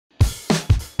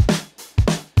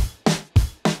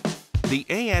The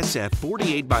ASF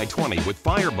 48x20 with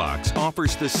Firebox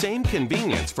offers the same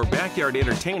convenience for backyard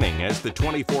entertaining as the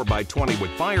 24x20 with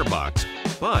Firebox,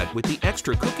 but with the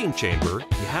extra cooking chamber,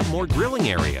 you have more grilling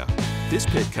area. This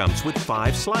pit comes with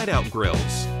 5 slide-out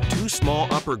grills, 2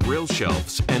 small upper grill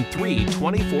shelves, and 3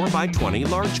 24x20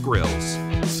 large grills.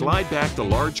 Slide back the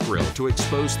large grill to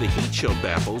expose the heat shield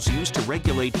baffles used to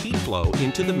regulate heat flow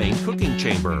into the main cooking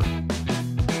chamber.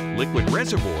 Liquid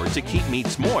reservoir to keep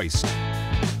meats moist.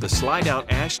 The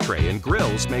slide-out ashtray and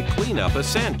grills make cleanup a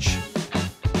cinch.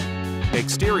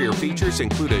 Exterior features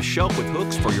include a shelf with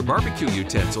hooks for your barbecue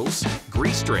utensils,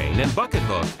 grease drain and bucket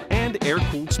hook, and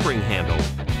air-cooled spring handle.